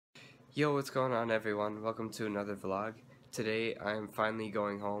Yo, what's going on everyone? Welcome to another vlog. Today I'm finally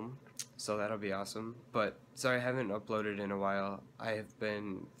going home, so that'll be awesome. But sorry I haven't uploaded in a while. I have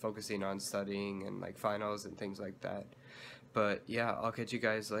been focusing on studying and like finals and things like that. But yeah, I'll catch you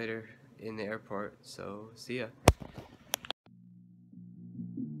guys later in the airport, so see ya.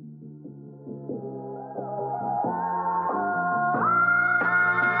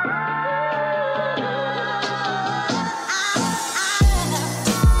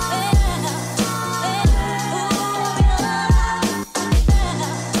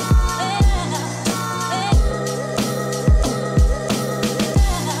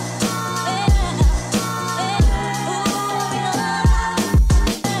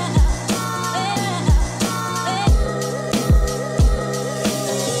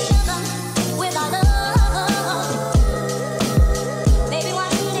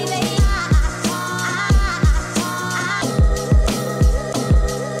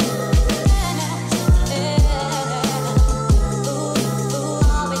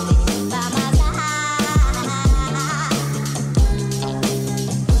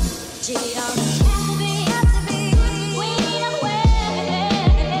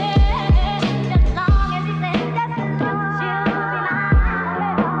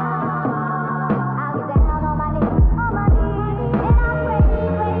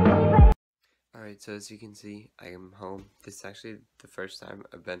 Alright, so as you can see, I am home. This is actually the first time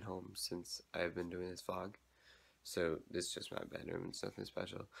I've been home since I've been doing this vlog. So this is just my bedroom, it's nothing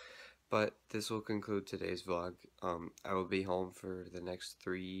special. But this will conclude today's vlog. I will be home for the next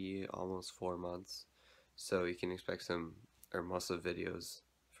 3, almost 4 months. So you can expect most of videos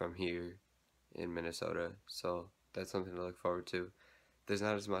from here in Minnesota. So that's something to look forward to. There's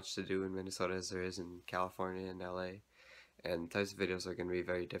not as much to do in Minnesota as there is in California and LA. And types of videos are going to be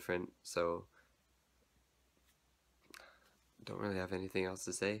very different. So don't really have anything else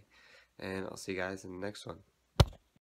to say. And I'll see you guys in the next one.